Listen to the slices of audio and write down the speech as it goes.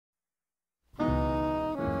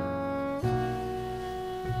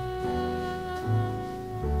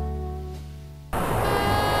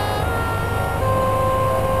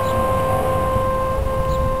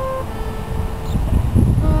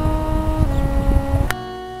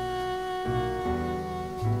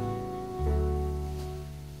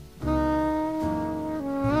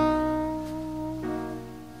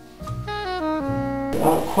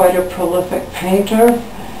quite a prolific painter,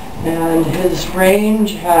 and his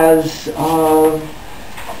range has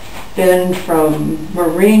been from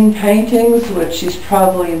marine paintings, which he's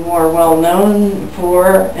probably more well known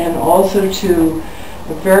for, and also to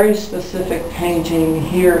a very specific painting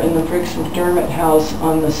here in the Briggs McDermott house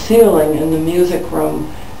on the ceiling in the music room,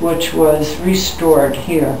 which was restored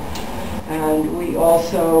here. And we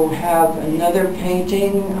also have another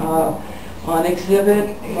painting on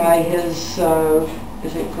exhibit by his,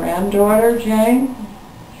 is it granddaughter, Jane?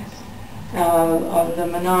 Of the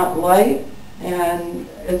Minot Light. And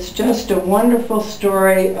it's just a wonderful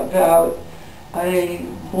story about a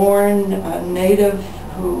Bourne native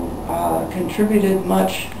who contributed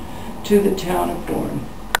much to the town of Bourne.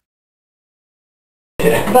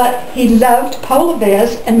 But he loved polar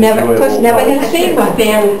bears and never had seen one.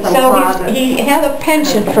 So he had a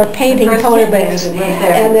penchant for painting polar bears.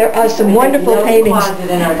 And there are some wonderful paintings.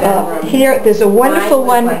 Here, there's a wonderful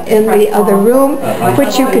one in the other room,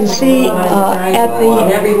 which you can see at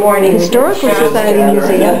the Historical Society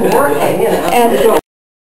Museum. And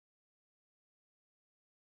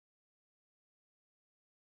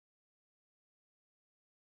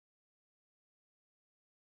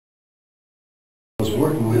I was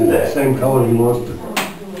working with the same color he wants to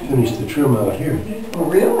finish the trim out here. Oh,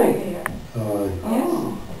 really?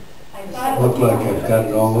 Looked like I've got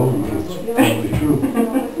it all over me. It's probably true.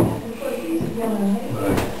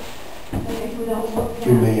 But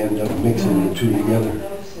we may end up mixing the two together.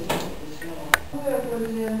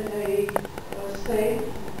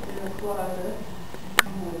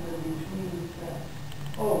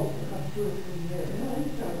 Oh,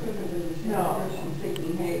 no, I'm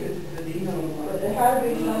thinking maybe it's for these, but it had to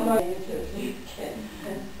be somebody to you can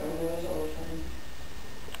those old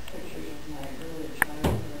pictures of my early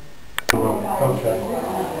childhood. Okay.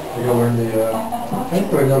 I gotta learn I think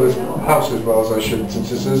I know this house as well as I should, since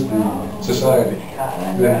this is the society.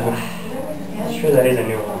 I'm sure that is a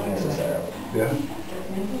new one in the society. Yeah.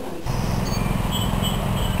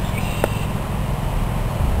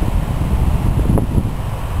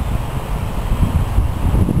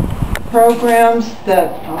 Programs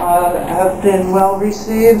that have been well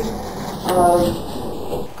received.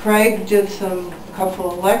 Craig did a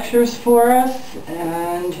couple of lectures for us,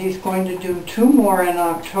 and he's going to do 2 more in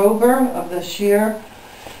October of this year.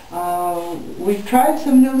 We've tried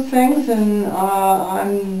some new things, and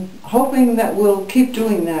I'm hoping that we'll keep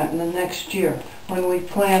doing that in the next year when we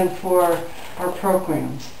plan for our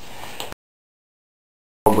programs.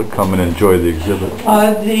 Public come and enjoy the exhibit?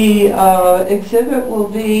 The exhibit will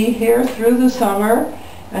be here through the summer,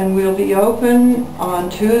 and we'll be open on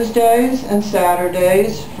Tuesdays and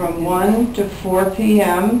Saturdays from 1 to 4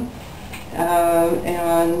 p.m.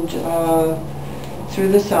 and through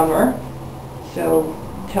the summer. So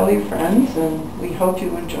tell your friends, and we hope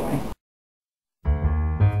you enjoy.